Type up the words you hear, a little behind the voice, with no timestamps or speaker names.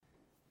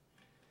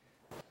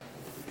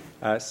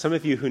Some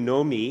of you who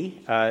know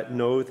me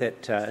know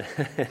that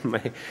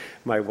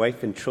my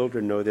wife and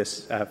children know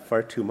this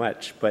far too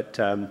much, but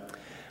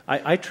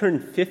I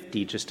turned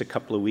 50 just a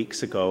couple of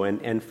weeks ago,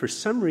 and for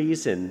some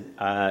reason,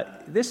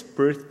 this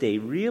birthday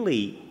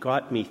really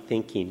got me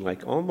thinking,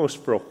 like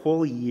almost for a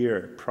whole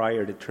year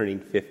prior to turning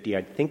 50,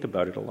 I'd think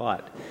about it a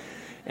lot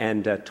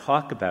and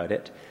talk about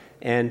it.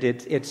 And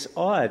it's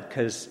odd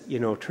because,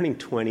 turning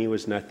 20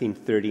 was nothing,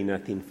 30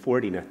 nothing,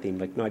 40 nothing,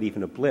 like not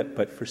even a blip.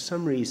 But for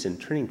some reason,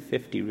 turning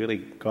 50 really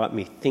got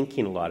me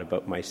thinking a lot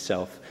about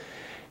myself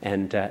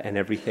and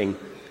everything.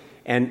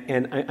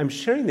 And I'm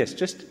sharing this,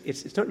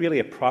 it's not really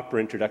a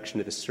proper introduction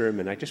to the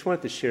sermon. I just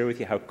wanted to share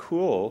with you how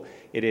cool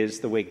it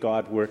is the way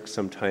God works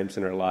sometimes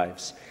in our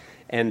lives.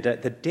 And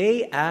the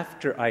day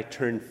after I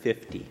turned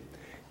 50,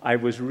 I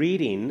was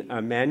reading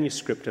a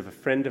manuscript of a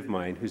friend of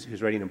mine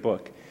who's writing a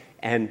book.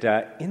 And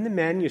in the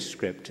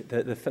manuscript,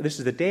 this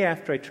is the day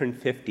after I turned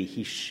 50,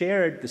 he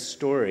shared the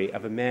story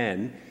of a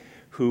man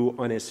who,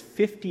 on his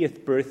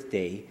 50th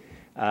birthday,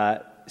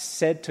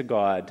 said to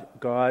God,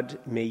 "God,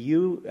 may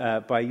you,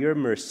 by your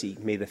mercy,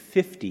 may the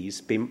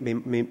 50s,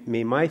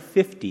 may my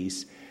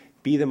 50s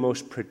be the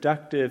most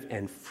productive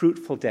and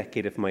fruitful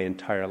decade of my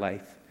entire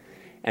life."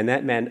 And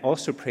that man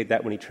also prayed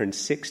that when he turned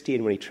 60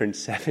 and when he turned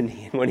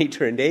 70 and when he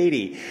turned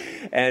 80.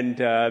 And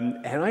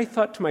I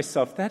thought to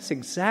myself, that's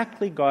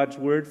exactly God's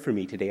word for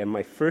me today on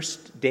my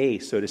first day,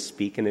 so to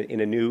speak, in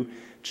a new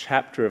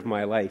chapter of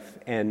my life.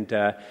 And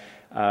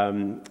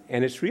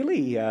it's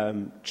really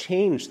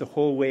changed the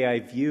whole way I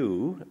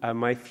view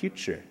my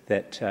future,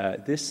 that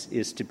this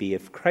is to be,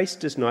 if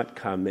Christ does not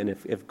come and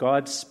if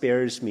God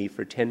spares me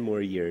for 10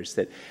 more years,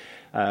 that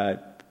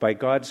by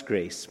God's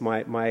grace,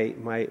 my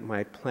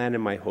plan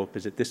and my hope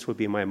is that this will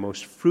be my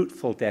most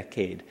fruitful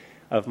decade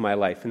of my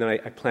life. And then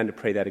I plan to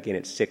pray that again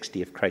at 60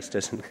 if Christ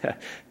doesn't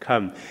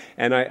come.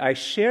 And I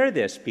share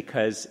this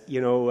because,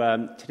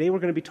 today we're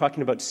going to be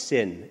talking about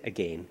sin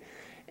again.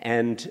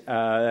 And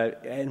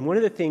one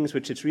of the things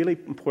which it's really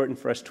important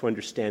for us to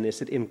understand is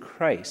that in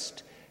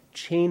Christ,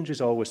 change is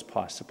always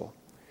possible.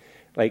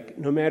 Like,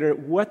 no matter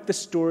what the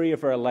story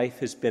of our life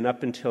has been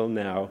up until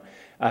now,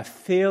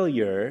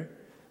 failure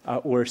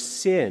or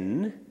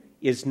sin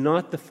is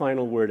not the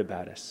final word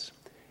about us,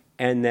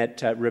 and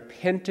that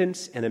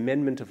repentance and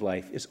amendment of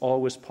life is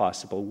always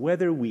possible,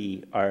 whether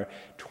we are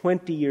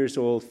 20 years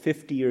old,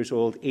 50 years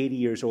old, 80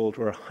 years old,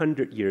 or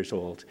 100 years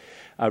old.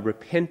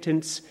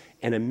 Repentance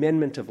and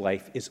amendment of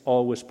life is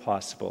always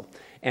possible.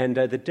 And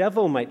the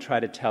devil might try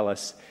to tell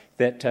us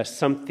that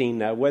something,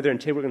 whether, and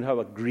today we're going to talk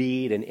about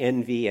greed and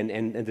envy,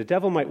 and the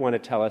devil might want to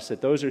tell us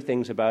that those are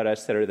things about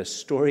us that are the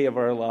story of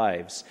our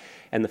lives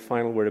and the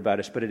final word about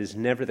us, but it is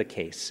never the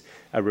case.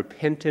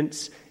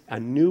 Repentance, a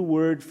new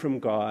word from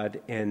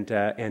God, and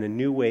a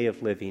new way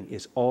of living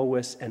is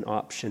always an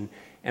option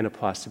and a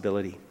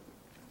possibility.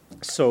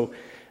 So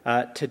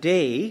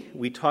today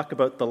we talk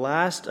about the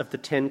last of the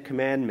 10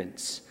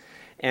 Commandments,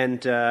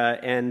 and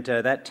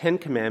that 10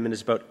 Commandment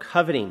is about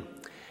coveting.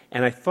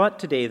 And I thought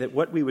today that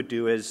what we would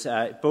do is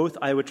both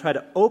I would try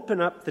to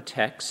open up the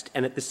text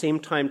and at the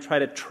same time try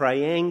to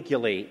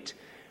triangulate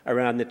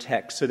around the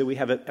text so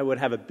that I would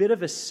have a bit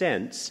of a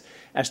sense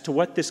as to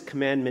what this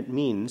commandment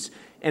means,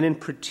 and in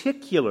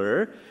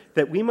particular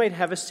that we might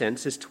have a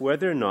sense as to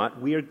whether or not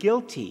we are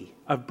guilty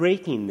of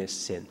breaking this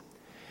sin.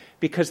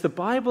 Because the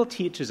Bible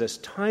teaches us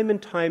time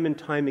and time and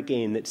time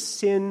again that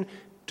sin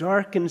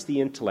darkens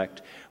the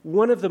intellect.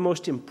 One of the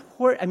most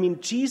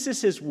important,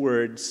 Jesus'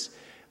 words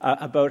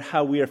about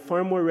how we are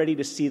far more ready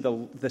to see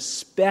the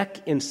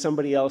speck in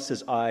somebody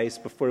else's eyes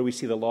before we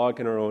see the log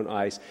in our own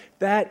eyes.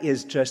 That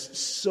is just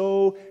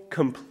so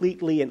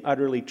completely and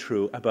utterly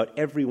true about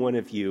every one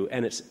of you,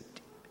 and it's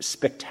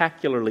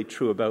spectacularly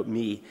true about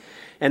me.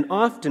 And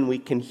often we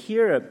can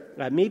hear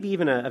maybe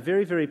even a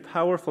very, very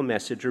powerful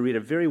message or read a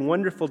very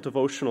wonderful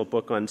devotional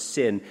book on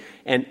sin,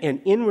 and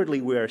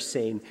inwardly we are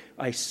saying,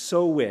 I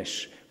so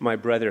wish my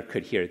brother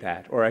could hear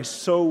that, or I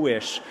so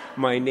wish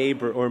my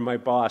neighbor or my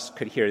boss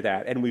could hear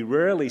that. And we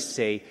rarely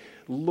say,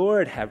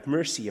 Lord, have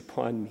mercy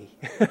upon me.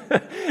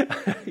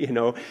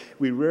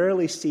 We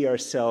rarely see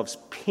ourselves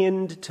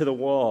pinned to the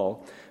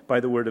wall by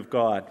the Word of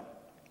God.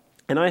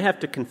 And I have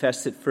to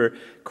confess that for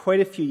quite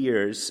a few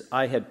years,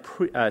 I had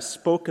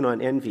spoken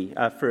on envy.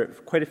 For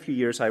quite a few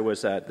years, I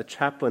was the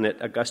chaplain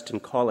at Augustine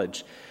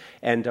College.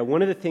 And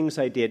one of the things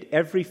I did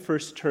every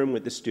first term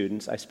with the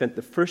students, I spent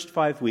the first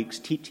 5 weeks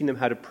teaching them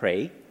how to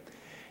pray,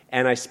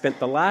 and I spent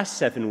the last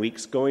 7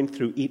 weeks going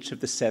through each of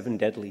the 7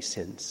 deadly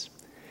sins.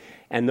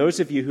 And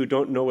those of you who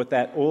don't know what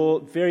that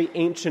old, very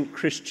ancient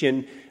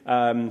Christian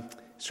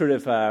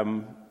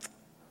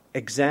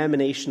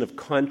examination of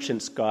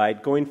conscience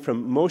guide, going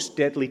from most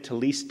deadly to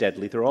least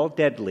deadly, they're all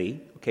deadly.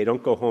 Okay,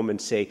 don't go home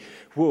and say,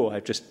 whoa,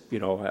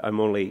 I'm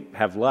only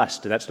have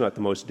lust. That's not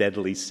the most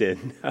deadly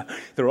sin.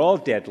 They're all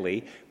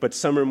deadly, but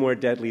some are more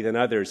deadly than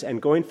others.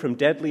 And going from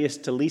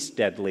deadliest to least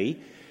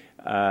deadly,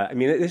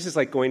 this is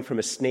like going from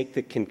a snake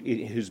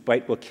whose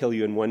bite will kill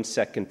you in 1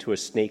 second to a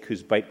snake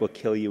whose bite will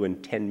kill you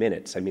in 10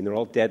 minutes. They're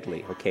all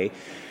deadly, okay?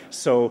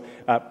 So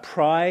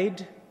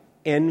pride,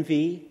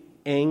 envy,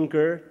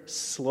 anger,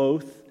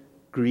 sloth,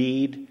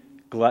 greed,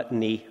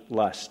 gluttony,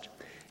 lust.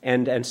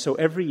 And so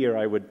every year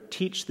I would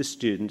teach the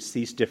students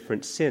these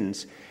different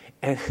sins.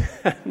 And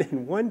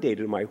then one day,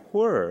 to my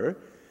horror,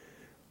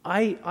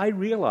 I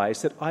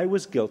realized that I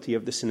was guilty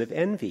of the sin of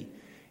envy,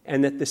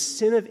 and that the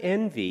sin of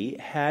envy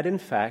had, in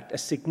fact, a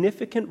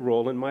significant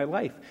role in my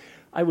life.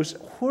 I was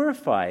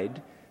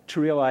horrified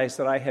to realize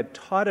that I had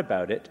taught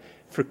about it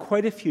for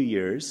quite a few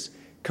years,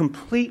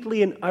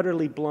 completely and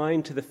utterly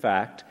blind to the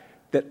fact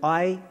that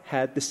I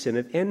had the sin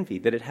of envy,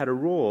 that it had a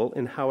role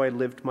in how I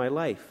lived my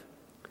life.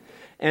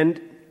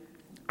 And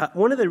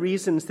one of the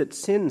reasons that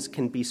sins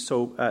can be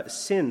so,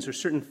 sins or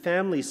certain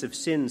families of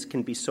sins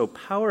can be so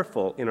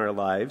powerful in our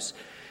lives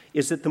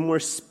is that the more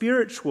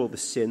spiritual the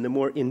sin, the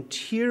more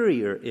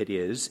interior it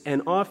is,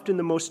 and often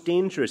the most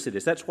dangerous it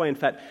is. That's why, in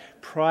fact,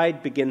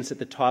 pride begins at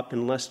the top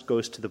and lust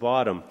goes to the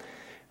bottom.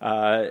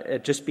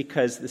 Just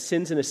because the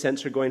sins, in a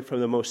sense, are going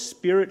from the most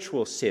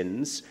spiritual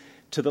sins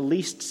to the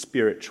least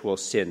spiritual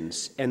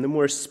sins. And the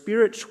more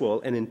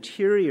spiritual and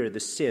interior the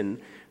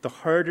sin, the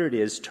harder it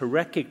is to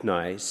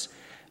recognize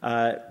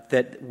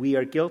that we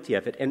are guilty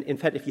of it. And in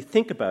fact, if you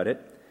think about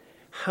it,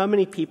 how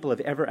many people have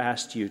ever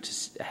asked you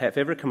have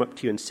ever come up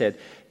to you and said,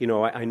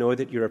 I know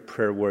that you're a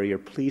prayer warrior,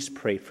 please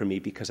pray for me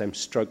because I'm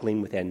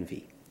struggling with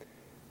envy?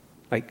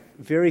 Like,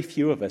 very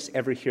few of us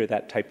ever hear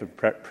that type of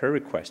prayer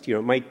request.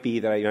 It might be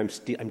that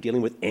I'm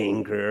dealing with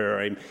anger,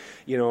 or I'm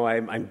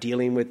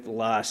dealing with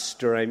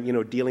lust, or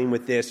I'm dealing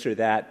with this or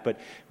that. But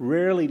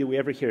rarely do we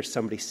ever hear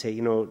somebody say,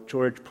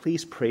 George,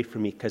 please pray for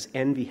me because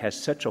envy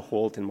has such a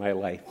hold in my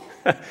life.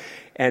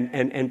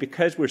 and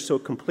because we're so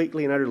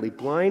completely and utterly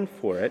blind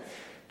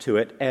to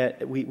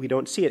it, we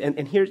don't see it.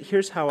 And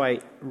here's how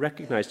I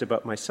recognized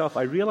about myself.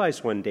 I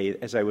realized one day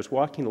as I was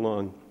walking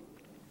along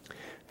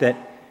that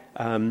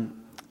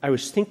I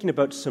was thinking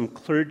about some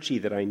clergy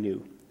that I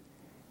knew.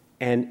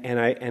 And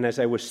as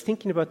I was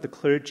thinking about the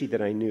clergy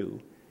that I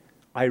knew,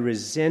 I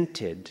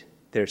resented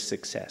their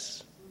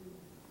success.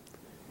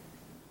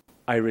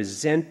 I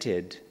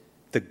resented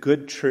the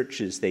good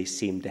churches they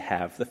seemed to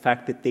have, the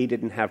fact that they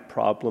didn't have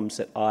problems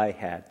that I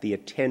had, the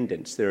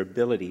attendance, their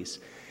abilities.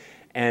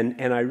 And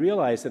I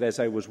realized that as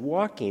I was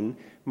walking,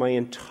 my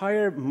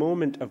entire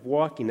moment of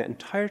walking, that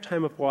entire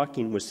time of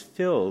walking was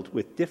filled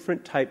with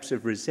different types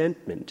of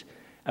resentment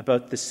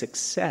about the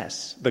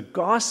success, the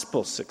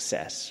gospel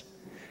success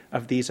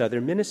of these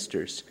other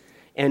ministers.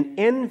 And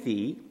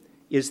envy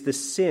is the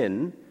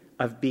sin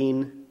of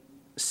being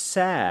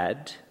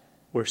sad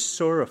or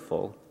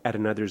sorrowful at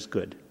another's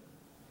good.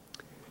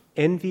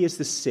 Envy is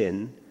the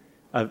sin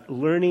of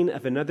learning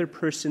of another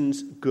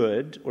person's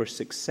good or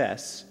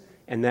success,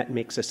 and that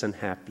makes us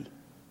unhappy.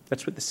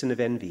 That's what the sin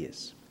of envy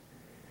is.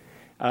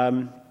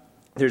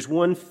 There's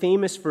one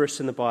famous verse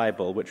in the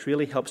Bible which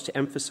really helps to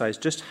emphasize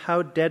just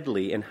how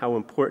deadly and how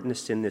important a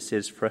sin this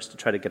is for us to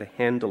try to get a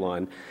handle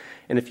on.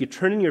 And if you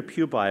turn in your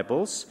pew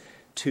Bibles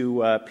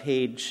to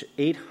page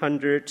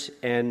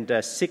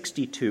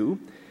 862,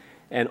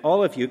 and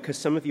all of you, because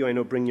some of you I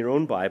know bring your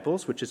own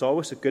Bibles, which is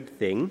always a good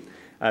thing,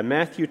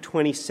 Matthew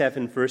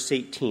 27, verse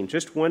 18,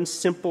 just one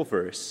simple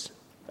verse.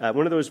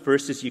 One of those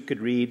verses you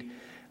could read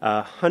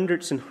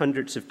hundreds and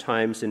hundreds of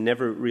times and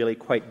never really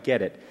quite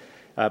get it.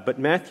 But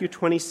Matthew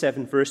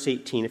 27, verse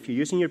 18, if you're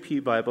using your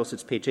pew Bibles,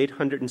 it's page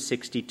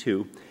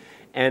 862.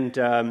 And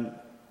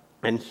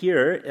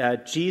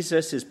here,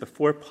 Jesus is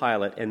before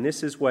Pilate, and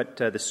this is what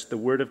the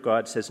Word of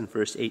God says in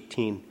verse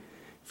 18.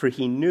 For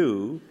he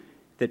knew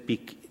that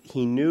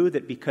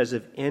because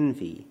of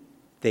envy,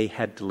 they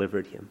had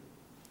delivered him.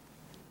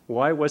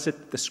 Why was it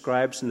that the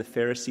scribes and the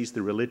Pharisees,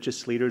 the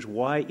religious leaders,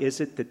 why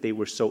is it that they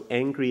were so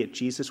angry at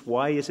Jesus?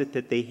 Why is it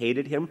that they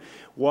hated him?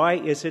 Why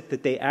is it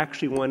that they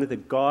actually wanted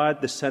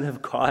the Son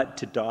of God,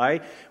 to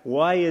die?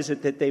 Why is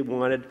it that they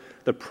wanted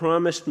the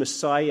promised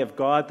Messiah of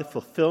God, the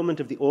fulfillment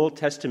of the Old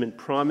Testament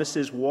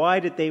promises? Why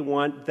did they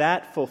want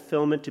that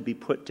fulfillment to be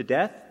put to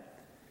death?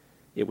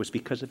 It was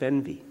because of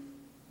envy.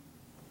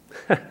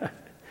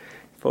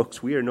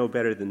 Folks, we are no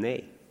better than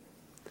they.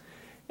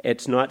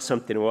 It's not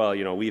something,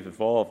 we've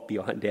evolved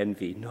beyond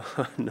envy.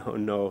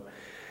 No.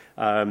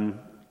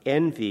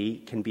 Envy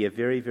can be a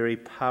very, very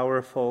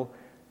powerful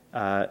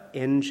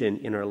engine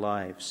in our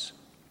lives.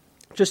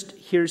 Just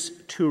here's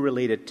two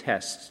related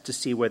tests to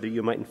see whether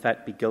you might in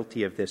fact be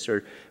guilty of this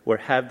or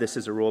have this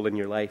as a role in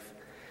your life.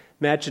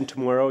 Imagine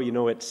tomorrow,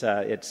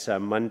 it's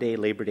Monday,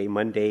 Labor Day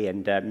Monday,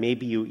 and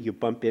maybe you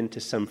bump into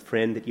some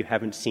friend that you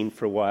haven't seen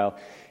for a while.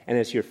 And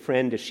as your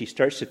friend, as she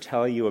starts to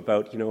tell you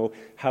about,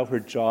 how her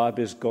job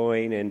is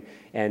going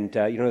and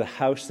the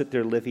house that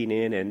they're living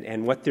in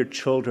and what their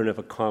children have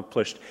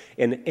accomplished.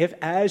 And if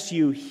as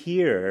you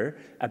hear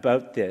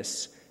about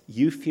this,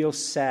 you feel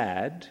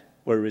sad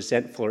or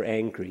resentful or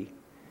angry,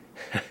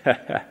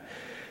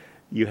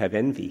 you have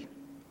envy.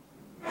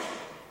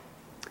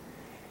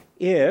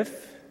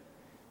 If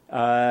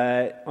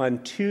on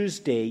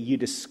Tuesday you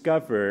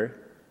discover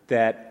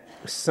that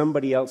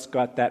somebody else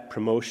got that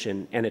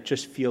promotion and it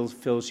just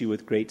fills you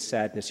with great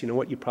sadness, you know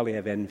what? You probably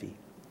have envy.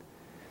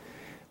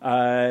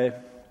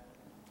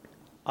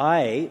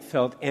 I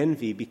felt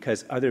envy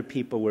because other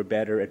people were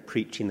better at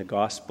preaching the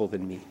gospel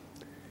than me.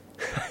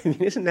 I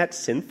mean, isn't that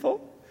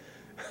sinful?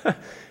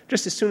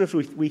 Just as soon as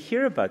we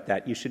hear about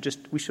that,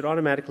 we should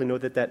automatically know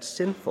that that's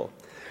sinful.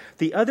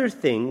 The other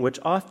thing, which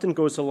often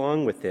goes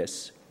along with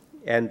this,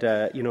 and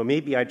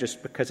maybe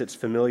because it's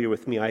familiar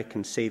with me, I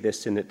can say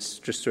this, and it's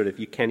just sort of,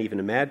 you can't even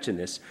imagine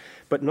this.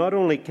 But not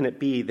only can it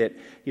be that,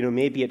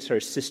 maybe it's our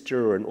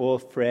sister or an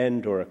old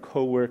friend or a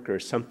coworker or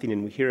something,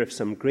 and we hear of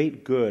some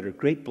great good or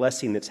great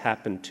blessing that's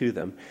happened to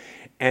them,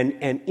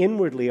 and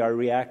inwardly our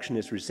reaction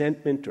is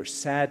resentment or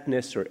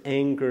sadness or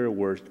anger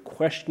or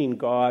questioning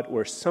God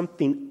or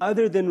something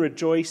other than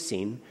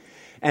rejoicing.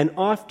 And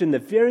often the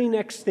very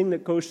next thing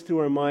that goes through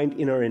our mind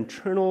in our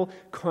internal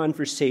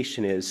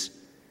conversation is,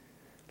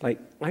 like,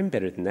 I'm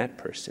better than that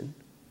person.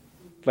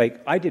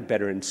 Like, I did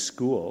better in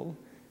school.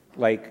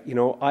 Like,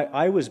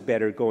 I was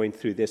better going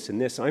through this and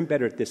this. I'm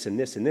better at this and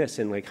this and this.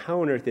 And like,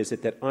 how on earth is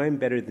it that I'm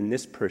better than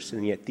this person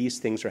and yet these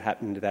things are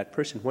happening to that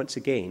person? Once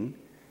again,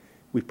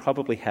 we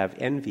probably have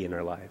envy in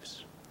our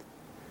lives.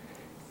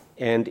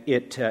 And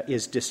it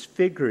is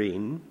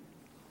disfiguring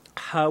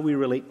how we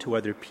relate to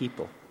other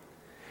people.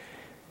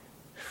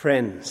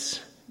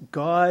 Friends,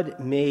 God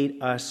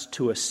made us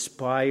to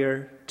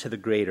aspire to the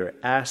greater,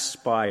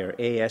 aspire,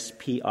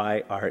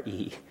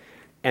 A-S-P-I-R-E,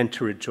 and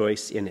to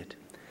rejoice in it.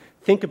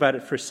 Think about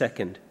it for a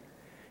second.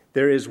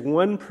 There is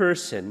one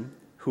person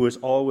who is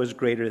always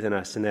greater than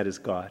us, and that is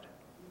God.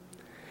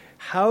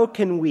 How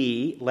can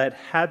we let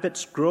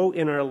habits grow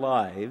in our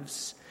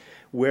lives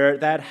where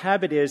that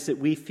habit is that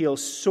we feel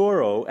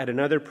sorrow at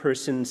another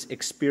person's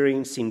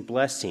experiencing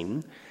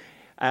blessing?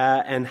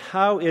 And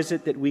how is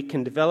it that we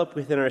can develop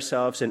within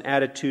ourselves an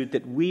attitude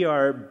that we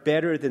are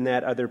better than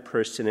that other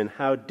person, and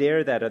how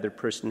dare that other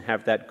person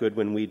have that good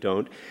when we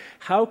don't?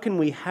 How can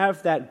we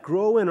have that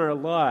grow in our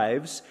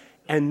lives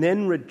and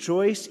then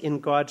rejoice in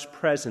God's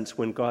presence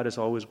when God is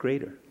always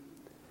greater?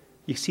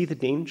 You see the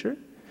danger?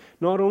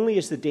 Not only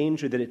is the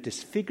danger that it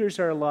disfigures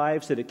our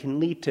lives, that it can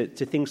lead to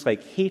things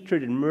like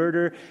hatred and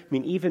murder,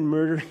 even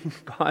murdering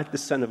God, the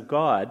Son of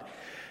God,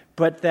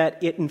 but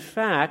that it in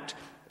fact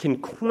can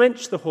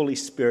quench the Holy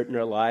Spirit in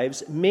our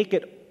lives, make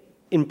it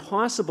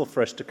impossible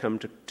for us to come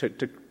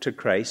to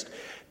Christ,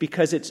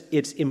 because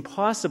it's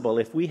impossible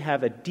if we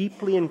have a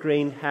deeply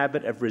ingrained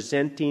habit of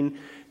resenting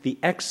the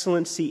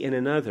excellency in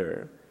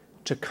another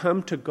to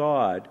come to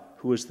God,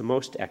 who is the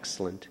most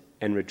excellent,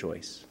 and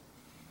rejoice.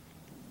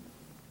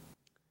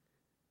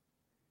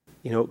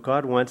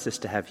 God wants us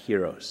to have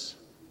heroes.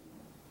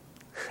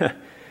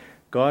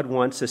 God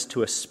wants us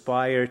to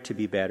aspire to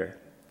be better.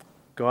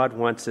 God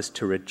wants us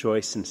to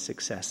rejoice in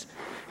success.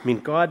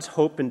 God's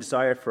hope and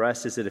desire for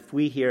us is that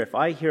if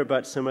I hear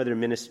about some other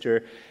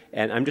minister,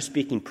 and I'm just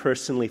speaking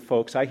personally,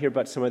 folks, I hear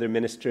about some other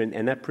minister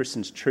and that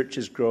person's church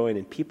is growing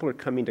and people are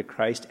coming to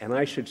Christ, and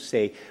I should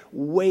say,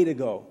 way to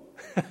go.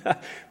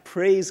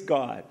 Praise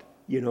God.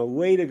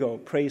 Way to go.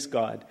 Praise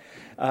God.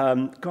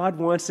 God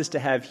wants us to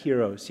have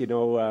heroes.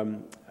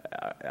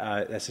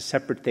 That's a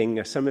separate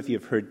thing. Some of you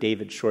have heard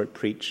David Short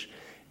preach.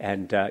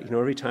 And,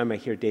 every time I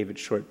hear David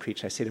Short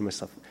preach, I say to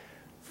myself,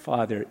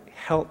 Father,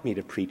 help me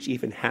to preach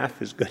even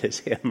half as good as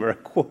him or a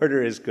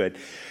quarter as good.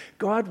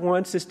 God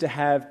wants us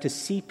to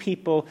see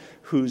people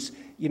whose,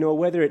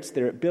 whether it's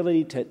their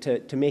ability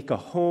to make a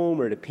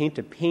home or to paint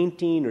a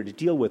painting or to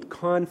deal with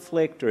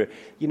conflict or,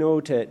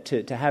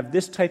 to have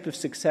this type of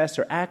success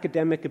or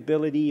academic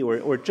ability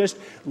or just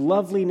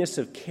loveliness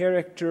of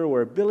character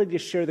or ability to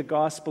share the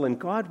gospel. And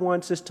God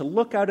wants us to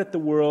look out at the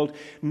world,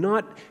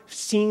 not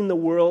seeing the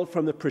world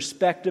from the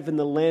perspective and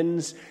the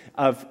lens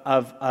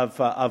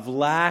of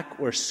lack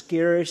or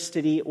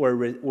scarcity or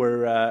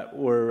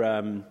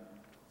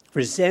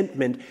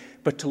resentment,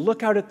 but to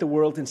look out at the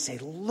world and say,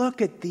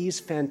 look at these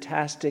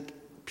fantastic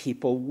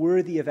people,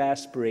 worthy of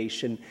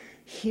aspiration,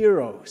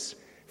 heroes.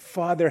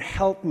 Father,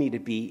 help me to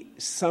be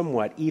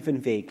somewhat,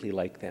 even vaguely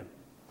like them.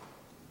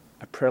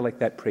 A prayer like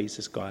that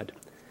praises God.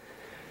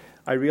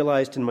 I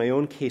realized in my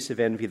own case of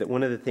envy that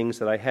one of the things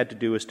that I had to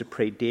do was to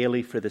pray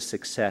daily for the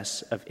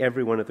success of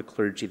every one of the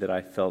clergy that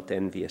I felt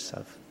envious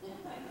of.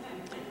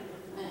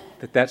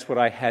 That's what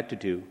I had to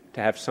do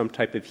to have some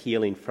type of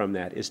healing from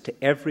that, is to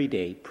every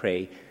day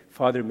pray,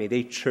 Father, may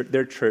their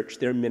church,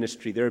 their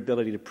ministry, their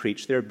ability to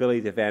preach, their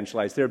ability to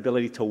evangelize, their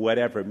ability to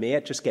whatever, may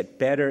it just get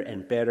better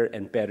and better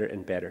and better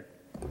and better.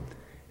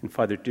 And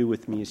Father, do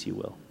with me as you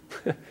will.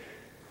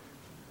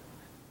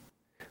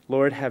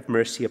 Lord, have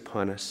mercy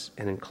upon us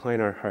and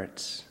incline our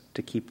hearts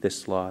to keep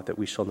this law, that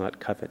we shall not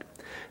covet.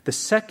 The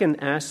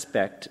second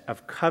aspect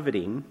of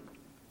coveting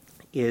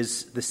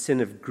is the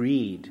sin of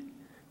greed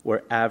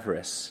or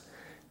avarice.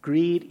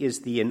 Greed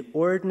is the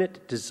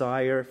inordinate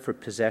desire for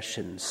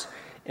possessions.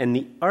 And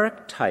the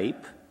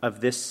archetype of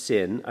this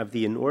sin, of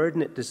the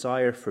inordinate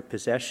desire for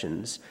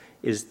possessions,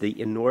 is the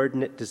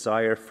inordinate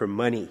desire for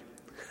money.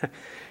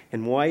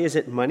 And why is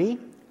it money?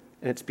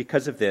 And it's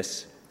because of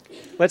this.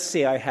 Let's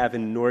say I have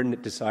an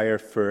inordinate desire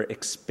for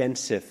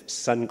expensive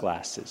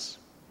sunglasses.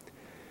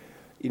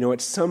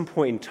 At some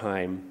point in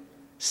time,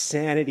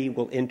 sanity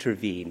will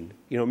intervene.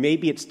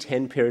 Maybe it's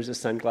 10 pairs of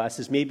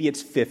sunglasses, maybe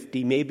it's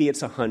 50, maybe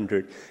it's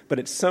 100, but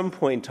at some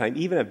point in time,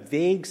 even a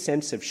vague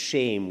sense of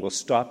shame will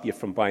stop you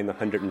from buying the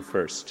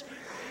 101st.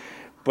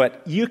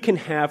 But you can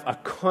have a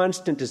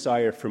constant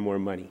desire for more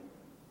money.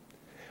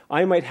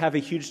 I might have a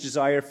huge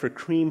desire for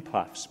cream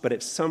puffs, but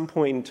at some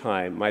point in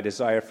time, my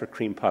desire for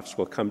cream puffs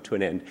will come to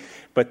an end.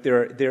 But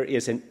there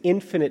is an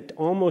infinite,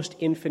 almost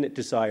infinite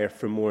desire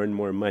for more and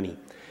more money.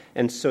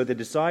 And so the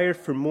desire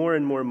for more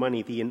and more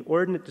money, the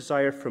inordinate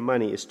desire for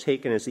money, is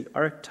taken as the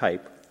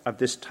archetype of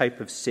this type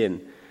of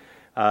sin,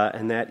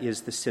 and that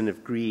is the sin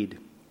of greed.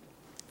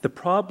 The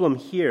problem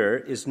here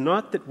is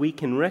not that we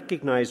can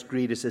recognize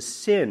greed as a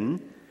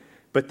sin,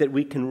 but that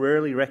we can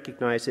rarely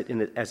recognize it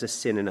as a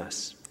sin in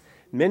us.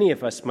 Many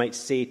of us might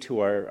say to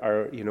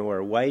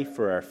our wife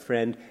or our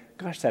friend,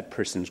 "Gosh, that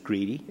person's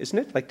greedy, isn't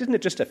it? Doesn't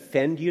it just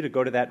offend you to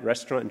go to that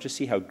restaurant and just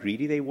see how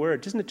greedy they were?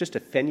 Doesn't it just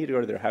offend you to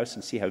go to their house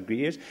and see how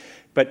greedy it is?"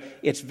 But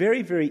it's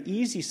very, very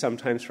easy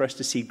sometimes for us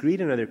to see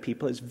greed in other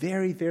people. It's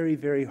very, very,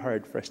 very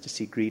hard for us to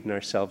see greed in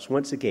ourselves.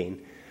 Once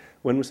again,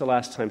 when was the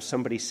last time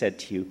somebody said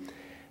to you,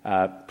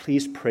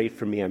 "Please pray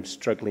for me, I'm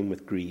struggling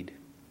with greed"?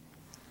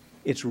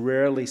 It's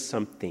rarely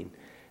something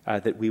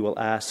that we will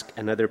ask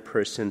another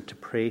person to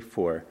pray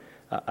for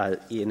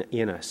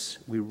in us.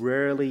 We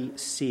rarely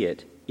see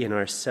it in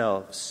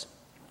ourselves.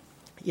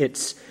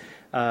 It's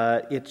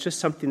just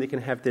something that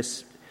can have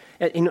this.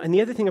 And the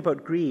other thing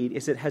about greed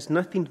is it has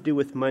nothing to do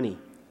with money.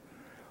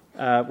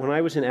 When I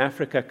was in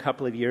Africa a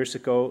couple of years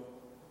ago,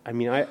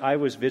 I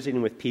was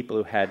visiting with people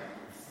who had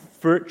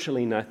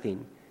virtually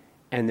nothing,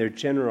 and their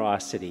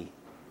generosity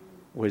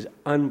was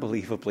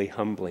unbelievably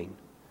humbling.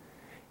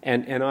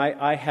 And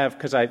I have,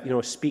 because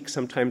I speak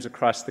sometimes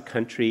across the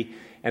country,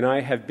 and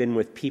I have been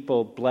with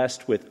people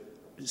blessed with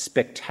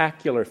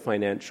spectacular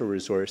financial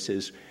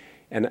resources,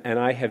 and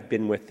I have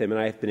been with them,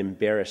 and I have been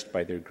embarrassed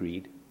by their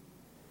greed.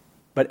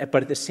 But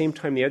at the same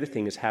time, the other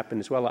thing has happened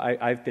as well.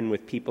 I've been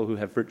with people who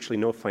have virtually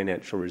no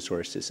financial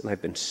resources, and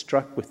I've been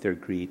struck with their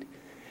greed.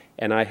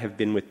 And I have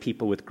been with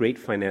people with great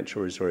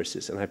financial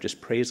resources, and I've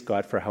just praised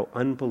God for how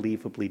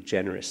unbelievably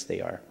generous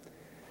they are.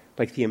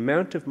 The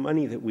amount of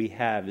money that we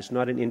have is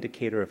not an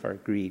indicator of our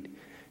greed.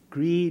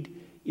 Greed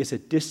is a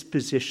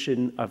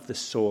disposition of the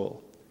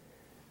soul.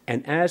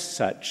 And as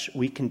such,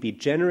 we can be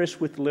generous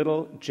with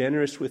little,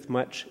 generous with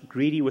much,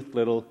 greedy with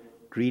little,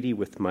 greedy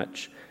with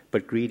much.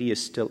 But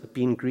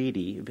being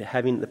greedy,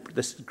 having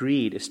this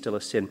greed is still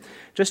a sin.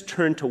 Just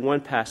turn to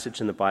one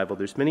passage in the Bible.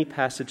 There's many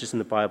passages in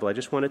the Bible. I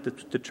just wanted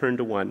to turn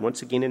to one.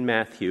 Once again in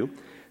Matthew.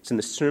 It's in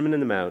the Sermon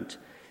on the Mount.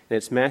 And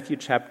it's Matthew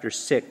chapter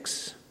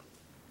 6.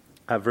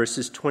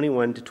 Verses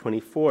 21 to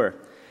 24.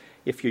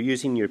 If you're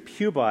using your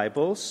pew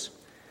Bibles,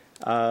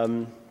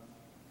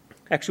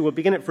 actually we'll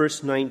begin at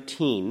verse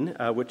 19,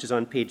 which is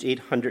on page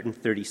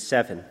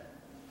 837.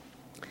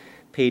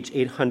 Page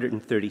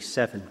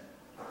 837.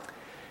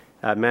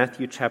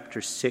 Matthew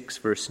chapter 6,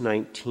 verse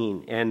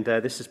 19. And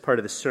this is part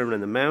of the Sermon on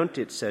the Mount.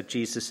 It's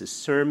Jesus'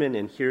 sermon,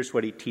 and here's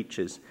what he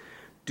teaches.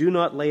 "Do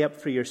not lay up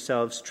for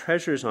yourselves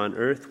treasures on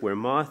earth where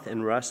moth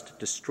and rust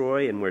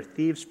destroy and where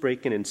thieves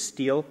break in and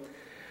steal.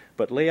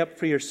 But lay up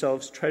for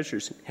yourselves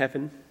treasures in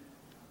heaven,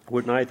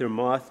 where neither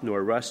moth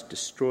nor rust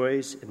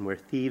destroys, and where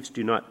thieves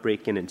do not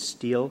break in and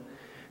steal.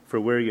 For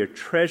where your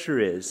treasure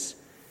is,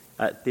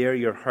 there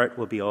your heart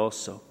will be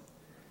also.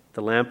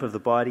 The lamp of the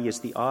body is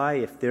the eye.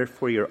 If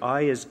therefore your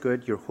eye is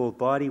good, your whole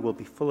body will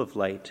be full of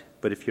light.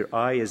 But if your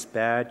eye is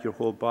bad, your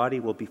whole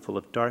body will be full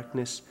of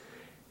darkness.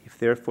 If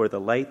therefore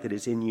the light that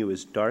is in you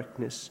is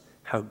darkness,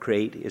 how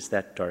great is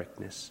that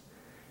darkness?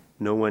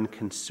 No one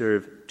can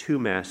serve two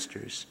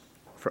masters.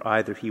 For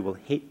either he will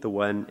hate the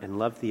one and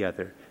love the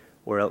other,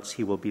 or else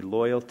he will be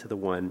loyal to the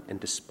one and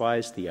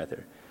despise the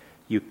other.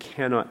 You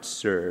cannot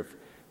serve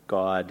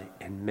God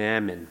and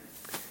mammon."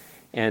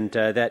 And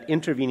that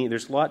intervening,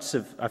 there's lots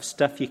of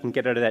stuff you can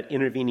get out of that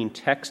intervening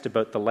text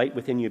about the light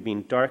within you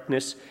being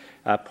darkness.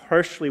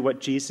 Partially what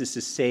Jesus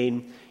is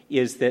saying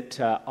is that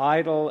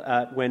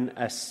when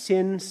a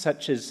sin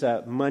such as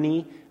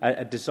money,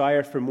 a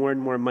desire for more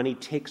and more money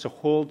takes a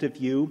hold of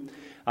you,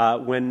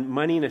 when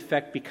money, in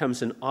effect,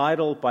 becomes an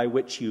idol by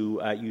which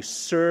you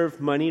serve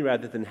money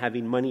rather than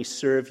having money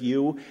serve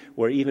you,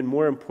 or even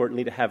more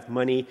importantly, to have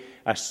money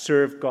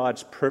serve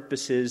God's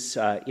purposes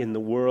in the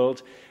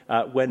world.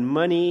 When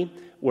money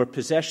or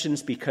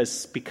possessions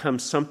become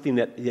something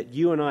that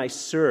you and I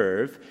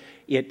serve,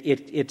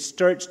 it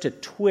starts to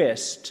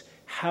twist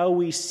how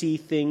we see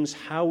things,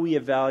 how we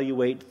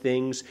evaluate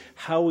things,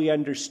 how we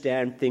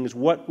understand things,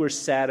 what we're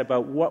sad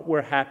about, what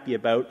we're happy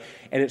about,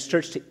 and it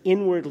starts to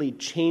inwardly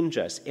change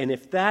us. And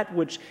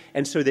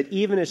so that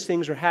even as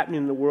things are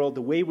happening in the world,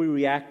 the way we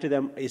react to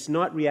them is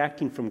not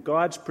reacting from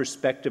God's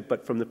perspective,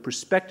 but from the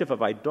perspective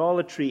of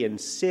idolatry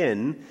and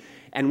sin,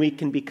 and we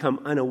can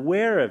become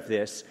unaware of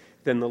this,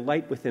 then the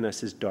light within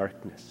us is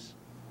darkness.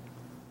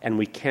 And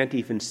we can't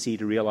even see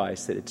to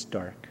realize that it's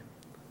dark.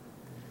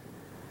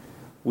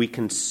 We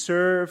can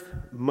serve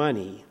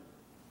money.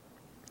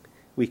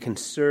 We can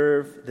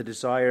serve the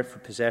desire for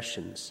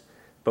possessions.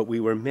 But we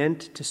were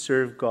meant to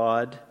serve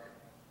God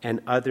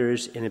and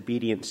others in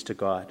obedience to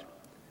God.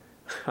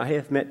 I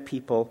have met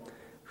people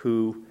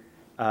who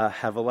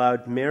have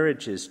allowed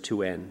marriages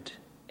to end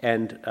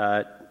and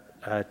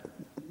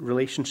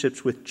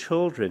relationships with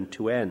children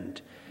to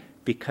end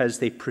because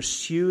they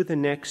pursue the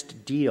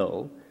next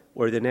deal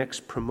or the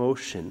next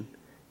promotion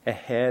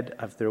ahead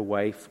of their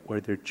wife or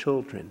their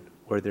children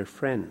or their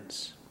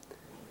friends.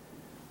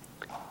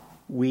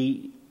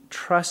 We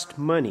trust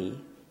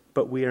money,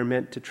 but we are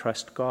meant to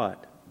trust God.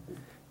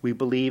 We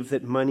believe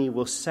that money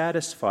will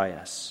satisfy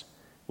us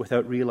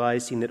without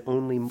realizing that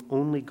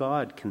only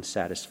God can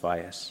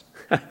satisfy us.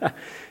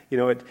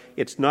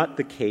 It's not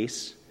the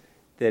case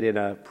that in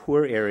a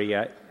poor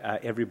area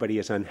everybody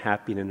is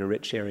unhappy, and in a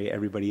rich area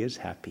everybody is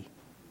happy.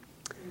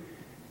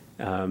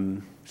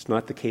 It's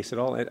not the case at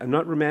all. I'm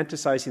not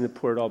romanticizing the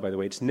poor at all, by the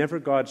way. It's never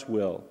God's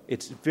will.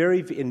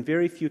 In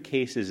very few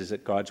cases is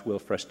it God's will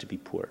for us to be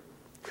poor.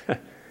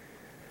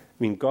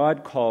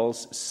 God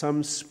calls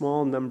some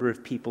small number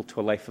of people to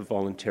a life of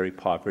voluntary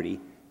poverty.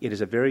 It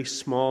is a very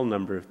small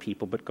number of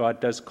people, but God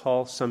does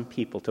call some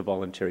people to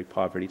voluntary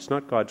poverty. It's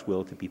not God's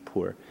will to be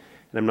poor,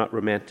 and I'm not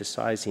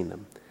romanticizing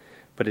them.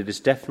 But it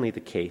is definitely the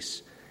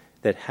case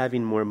that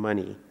having more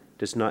money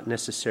does not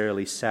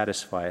necessarily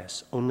satisfy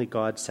us. Only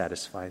God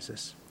satisfies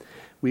us.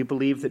 We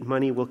believe that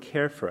money will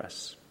care for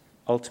us.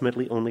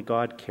 Ultimately, only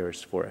God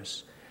cares for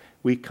us.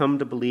 We come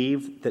to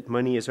believe that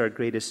money is our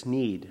greatest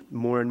need.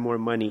 More and more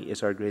money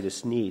is our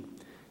greatest need.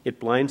 It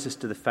blinds us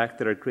to the fact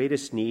that our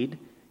greatest need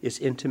is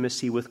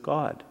intimacy with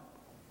God.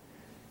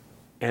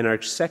 And our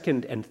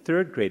second and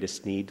third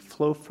greatest need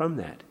flow from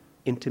that,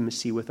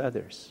 intimacy with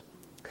others.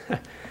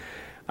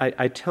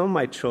 I tell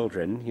my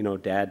children,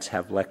 dads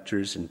have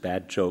lectures and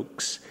bad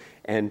jokes,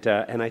 and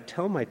I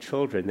tell my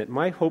children that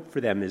my hope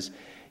for them is,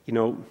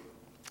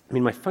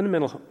 my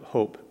fundamental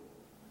hope,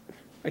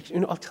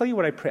 I'll tell you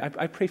what I pray.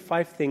 I pray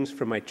 5 things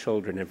for my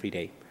children every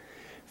day.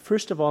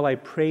 First of all, I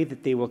pray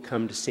that they will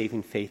come to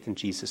saving faith in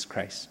Jesus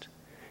Christ.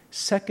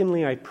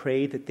 Secondly, I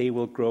pray that they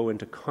will grow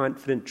into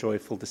confident,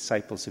 joyful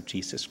disciples of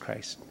Jesus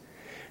Christ.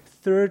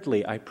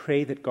 Thirdly, I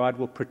pray that God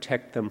will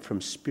protect them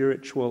from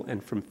spiritual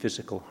and from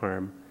physical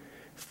harm.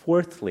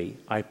 Fourthly,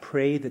 I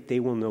pray that they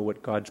will know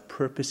what God's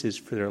purpose is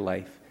for their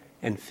life.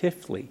 And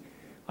fifthly,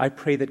 I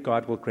pray that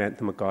God will grant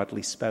them a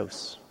godly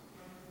spouse.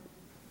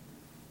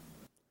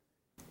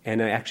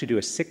 And I actually do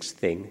a 6th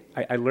thing.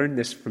 I learned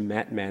this from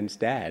Matt Mann's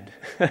dad,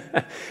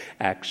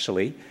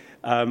 actually.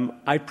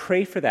 I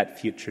pray for that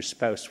future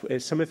spouse.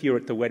 Some of you were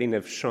at the wedding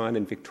of Sean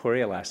and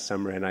Victoria last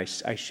summer, and I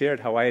shared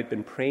how I had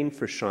been praying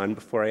for Sean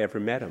before I ever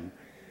met him.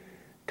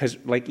 Because,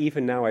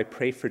 even now, I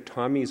pray for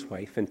Tommy's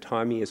wife, and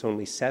Tommy is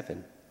only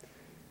 7.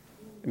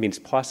 It's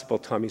possible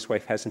Tommy's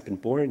wife hasn't been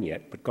born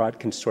yet, but God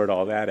can sort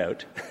all that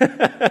out.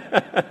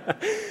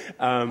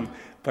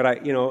 But I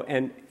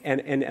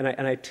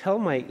tell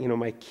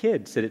my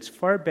kids that it's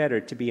far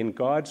better to be in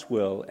God's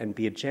will and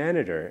be a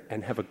janitor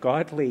and have a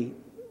godly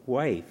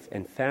wife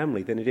and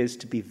family than it is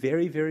to be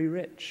very, very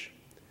rich.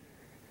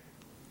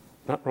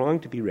 Not wrong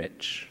to be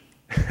rich.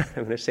 I'm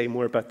going to say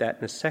more about that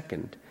in a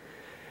second.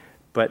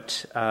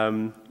 But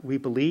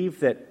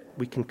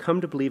we can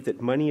come to believe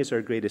that money is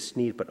our greatest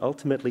need, but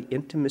ultimately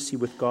intimacy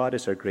with God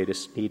is our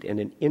greatest need,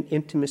 and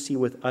intimacy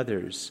with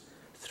others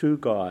through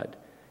God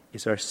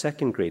is our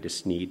second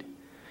greatest need.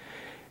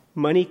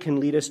 Money can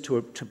lead us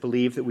to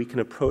believe that we can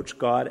approach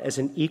God as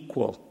an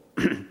equal.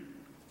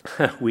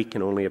 We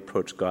can only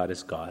approach God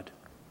as God.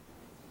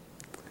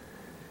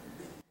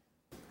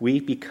 We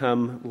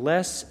become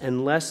less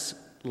and less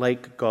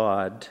like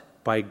God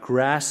by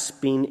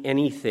grasping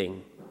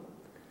anything.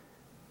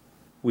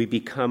 We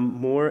become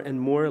more and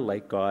more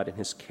like God in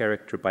his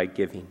character by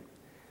giving.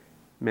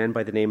 A man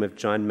by the name of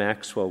John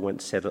Maxwell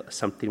once said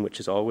something which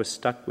has always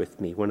stuck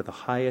with me. One of the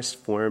highest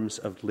forms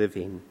of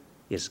living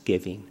is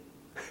giving.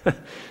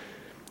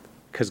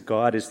 Because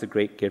God is the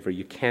great giver.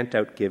 You can't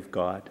outgive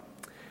God.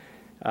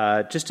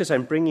 Just as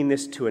I'm bringing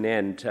this to an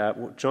end,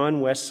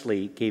 John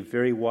Wesley gave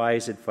very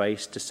wise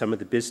advice to some of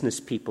the business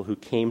people who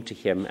came to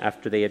him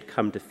after they had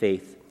come to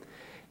faith.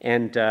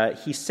 And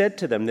he said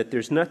to them that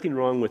there's nothing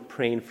wrong with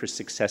praying for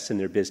success in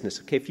their business.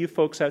 Okay, if you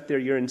folks out there,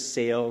 you're in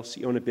sales,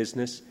 you own a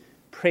business,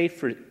 pray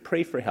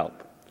for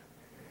help.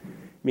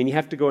 You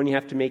have to go and you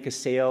have to make a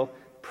sale.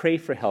 Pray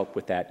for help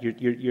with that.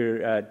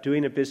 You're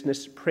doing a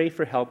business. Pray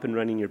for help in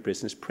running your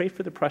business. Pray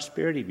for the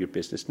prosperity of your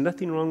business.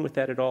 Nothing wrong with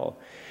that at all.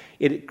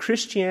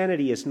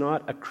 Christianity is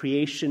not a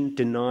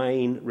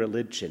creation-denying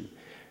religion.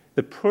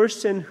 The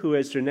person who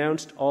has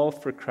renounced all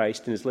for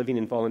Christ and is living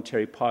in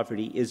voluntary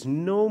poverty is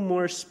no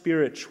more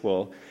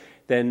spiritual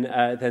than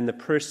the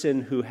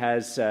person who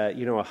has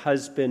a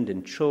husband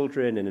and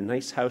children and a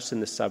nice house in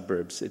the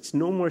suburbs. It's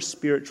no more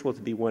spiritual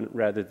to be one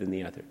rather than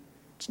the other.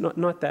 It's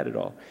not that at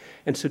all.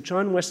 And so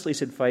John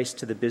Wesley's advice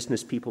to the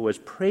business people was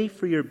pray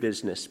for your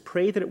business,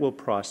 pray that it will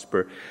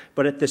prosper,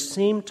 but at the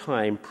same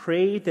time,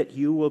 pray that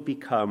you will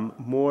become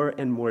more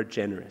and more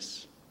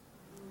generous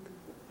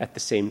at the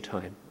same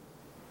time.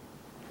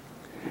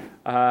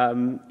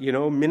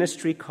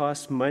 Ministry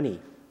costs money.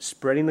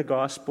 Spreading the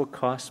gospel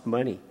costs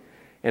money.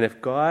 And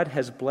if God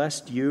has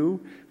blessed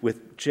you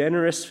with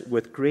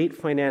great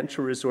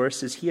financial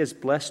resources, he has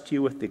blessed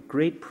you with the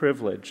great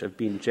privilege of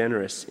being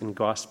generous in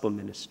gospel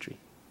ministry.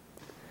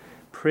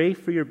 Pray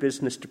for your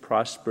business to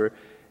prosper,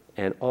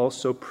 and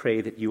also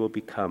pray that you will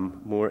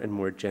become more and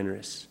more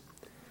generous.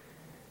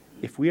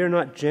 If we are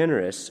not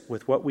generous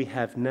with what we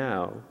have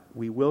now,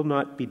 we will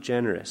not be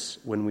generous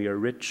when we are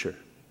richer.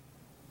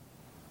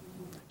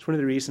 It's one of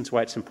the reasons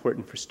why it's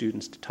important for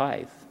students to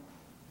tithe.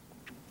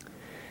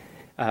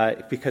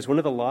 Because one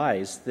of the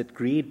lies that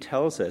greed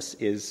tells us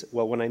is,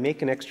 well, when I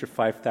make an extra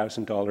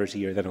 $5,000 a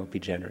year, then I'll be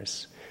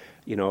generous.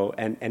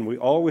 And we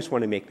always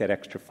want to make that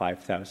extra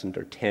 5,000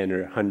 or 10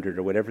 or 100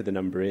 or whatever the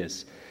number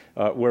is.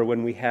 Where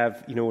when we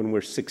have, when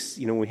we're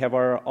we have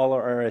all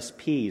our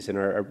RSPs and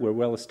we're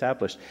well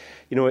established.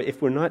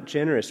 If we're not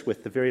generous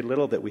with the very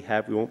little that we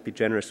have, we won't be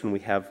generous when we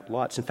have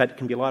lots. In fact, it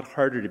can be a lot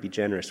harder to be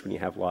generous when you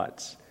have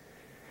lots.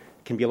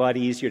 It can be a lot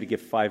easier to give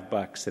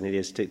 $5 than it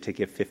is to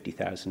give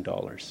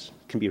 $50,000.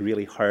 It can be a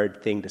really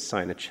hard thing to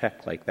sign a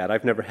check like that.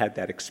 I've never had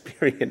that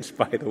experience,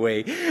 by the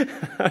way.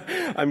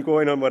 I'm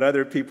going on what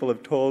other people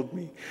have told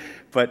me.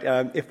 But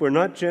if we're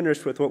not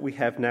generous with what we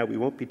have now, we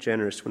won't be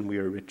generous when we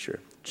are richer.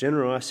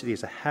 Generosity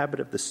is a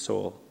habit of the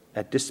soul,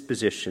 a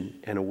disposition,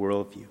 and a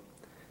worldview.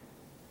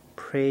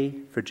 Pray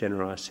for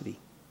generosity.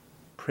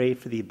 Pray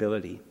for the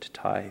ability to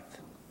tithe.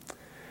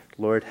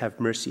 Lord, have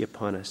mercy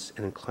upon us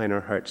and incline our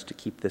hearts to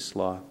keep this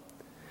law.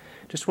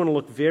 Just want to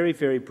look very,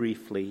 very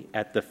briefly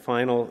at the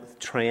final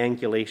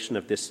triangulation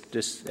of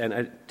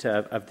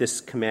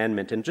this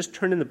commandment, and just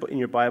turn in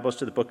your Bibles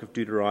to the book of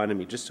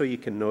Deuteronomy, just so you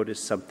can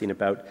notice something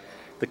about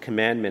the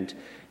commandment.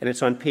 And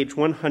it's on page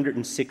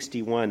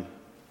 161.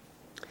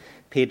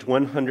 Page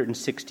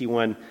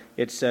 161.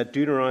 It's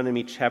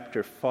Deuteronomy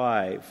chapter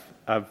 5,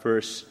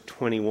 verse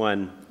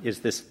 21.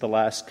 Is this the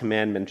last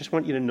commandment? Just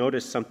want you to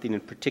notice something in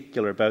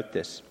particular about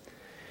this.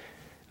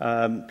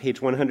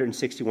 Page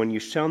 161, you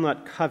shall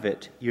not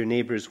covet your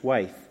neighbor's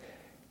wife,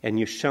 and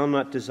you shall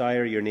not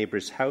desire your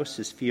neighbor's house,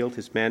 his field,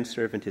 his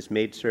manservant, his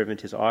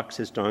maidservant, his ox,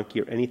 his donkey,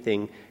 or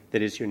anything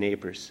that is your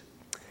neighbor's.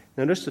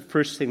 Now notice the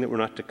first thing that we're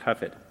not to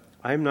covet.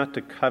 I am not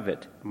to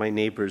covet my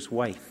neighbor's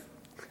wife.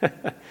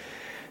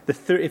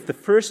 If the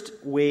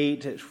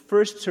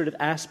first sort of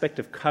aspect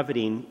of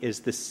coveting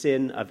is the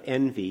sin of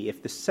envy,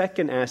 if the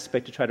second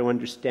aspect to try to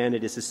understand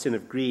it is the sin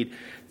of greed,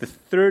 the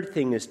third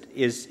thing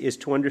is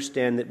to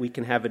understand that we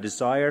can have a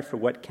desire for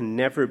what can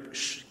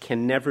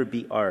never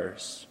be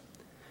ours.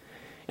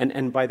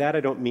 And by that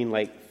I don't mean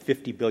like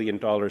 $50 billion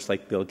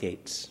like Bill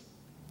Gates.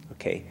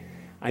 Okay,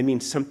 I mean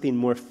something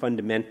more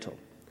fundamental.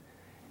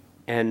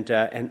 And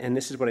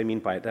this is what I mean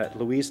by it.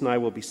 Louise and I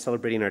will be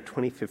celebrating our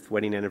 25th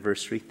wedding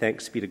anniversary,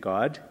 thanks be to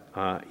God,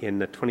 in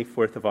the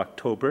 24th of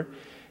October.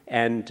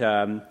 And,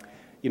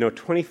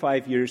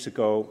 25 years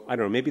ago, I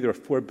don't know, maybe there were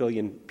 4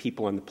 billion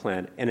people on the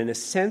planet. And in a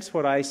sense,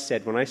 what I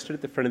said when I stood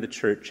at the front of the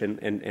church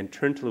and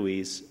turned to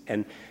Louise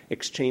and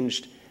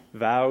exchanged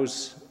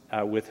vows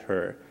with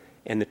her,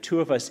 and the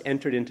two of us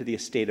entered into the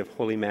estate of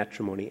holy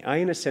matrimony, I,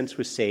 in a sense,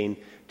 was saying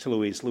to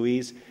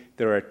Louise,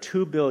 there are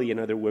 2 billion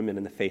other women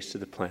on the face of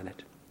the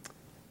planet.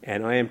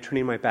 And I am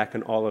turning my back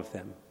on all of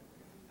them,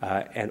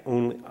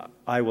 and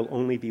I will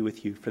only be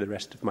with you for the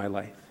rest of my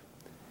life.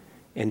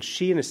 And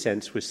she, in a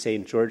sense, was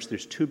saying, George,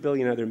 there's 2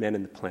 billion other men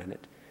on the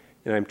planet,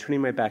 and I'm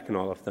turning my back on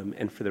all of them,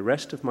 and for the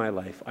rest of my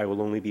life, I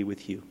will only be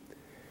with you.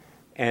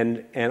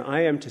 And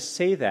I am to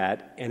say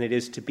that, and it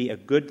is to be a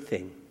good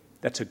thing.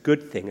 That's a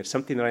good thing. It's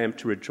something that I am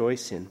to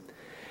rejoice in.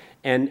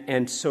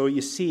 And so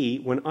you see,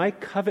 when I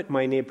covet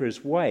my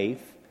neighbor's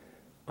wife,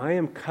 I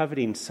am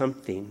coveting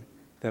something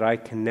that I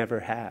can never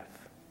have.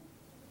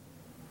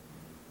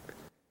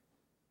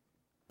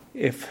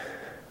 If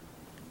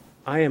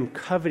I am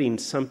coveting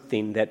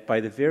something that by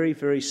the very,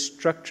 very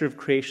structure of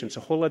creation, it's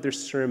a whole other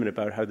sermon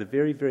about how the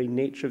very, very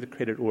nature of the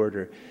created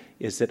order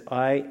is that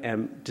I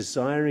am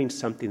desiring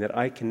something that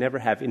I can never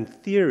have. In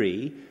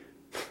theory,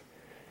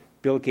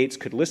 Bill Gates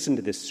could listen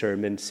to this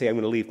sermon and say, I'm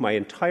going to leave my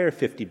entire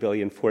 50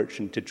 billion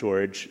fortune to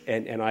George,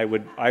 and I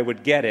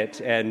would get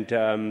it, and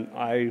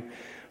I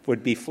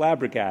would be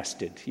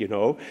flabbergasted,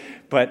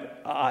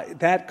 But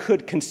that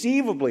could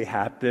conceivably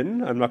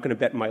happen. I'm not going to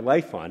bet my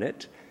life on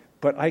it.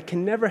 But I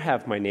can never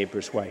have my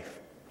neighbor's wife.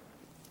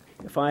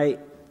 If I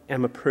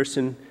am a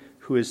person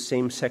who is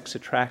same-sex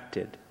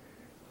attracted,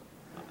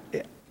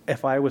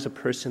 if I was a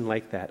person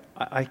like that,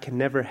 I can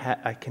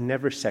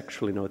never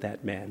sexually know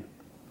that man.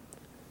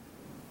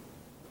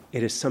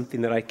 It is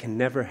something that I can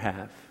never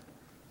have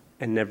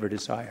and never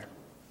desire.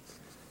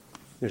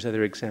 There's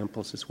other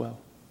examples as well.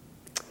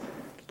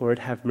 Lord,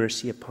 have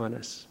mercy upon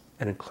us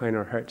and incline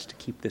our hearts to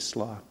keep this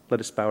law. Let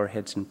us bow our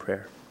heads in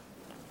prayer.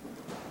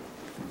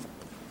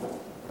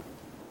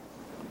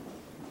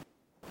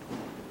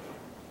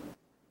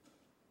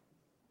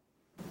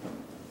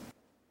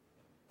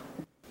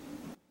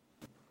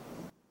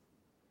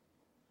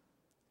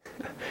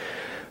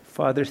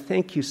 Father,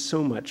 thank you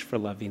so much for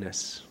loving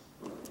us.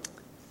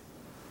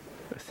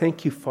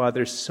 Thank you,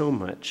 Father, so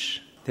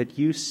much that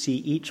you see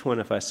each one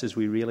of us as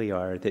we really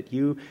are, that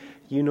you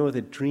know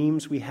the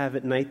dreams we have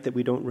at night that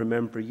we don't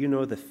remember. You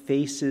know the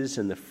faces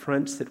and the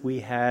fronts that we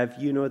have.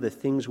 You know the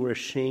things we're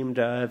ashamed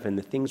of and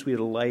the things we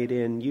delight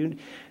in.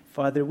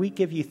 Father, we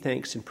give you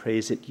thanks and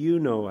praise that you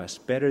know us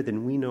better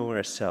than we know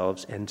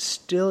ourselves, and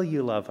still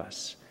you love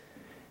us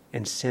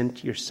and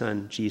sent your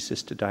Son,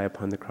 Jesus, to die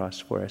upon the cross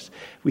for us.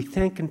 We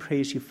thank and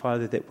praise you,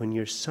 Father, that when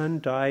your Son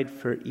died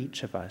for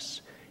each of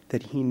us,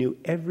 that he knew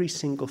every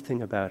single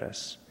thing about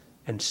us,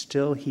 and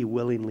still he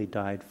willingly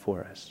died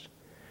for us.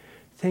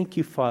 Thank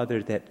you,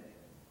 Father, that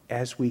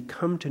as we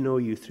come to know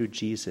you through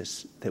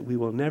Jesus, that we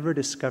will never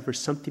discover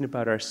something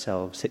about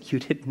ourselves that you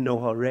didn't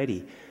know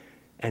already,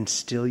 and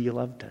still you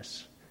loved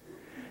us.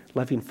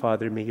 Loving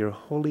Father, may your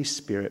Holy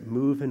Spirit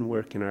move and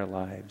work in our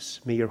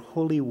lives. May your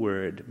holy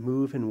word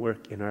move and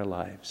work in our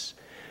lives,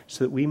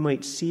 so that we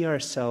might see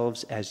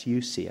ourselves as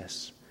you see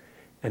us.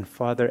 And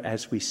Father,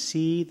 as we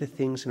see the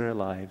things in our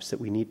lives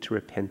that we need to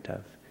repent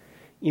of,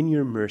 in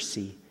your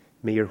mercy,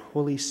 may your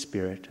Holy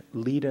Spirit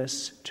lead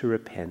us to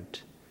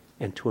repent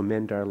and to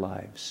amend our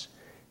lives.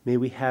 May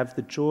we have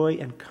the joy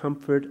and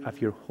comfort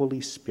of your Holy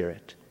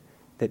Spirit,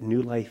 that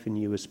new life in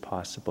you is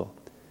possible,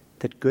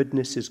 that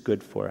goodness is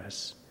good for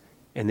us,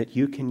 and that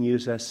you can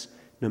use us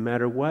no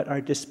matter what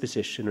our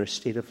disposition or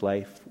state of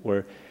life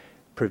or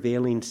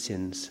prevailing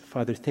sins.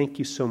 Father, thank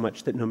you so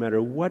much that no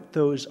matter what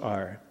those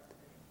are,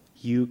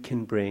 you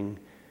can bring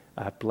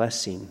a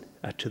blessing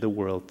to the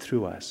world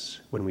through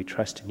us when we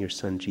trust in your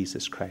Son,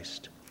 Jesus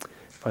Christ.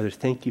 Father,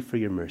 thank you for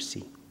your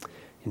mercy.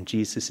 In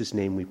Jesus'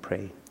 name we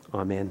pray.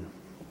 Amen.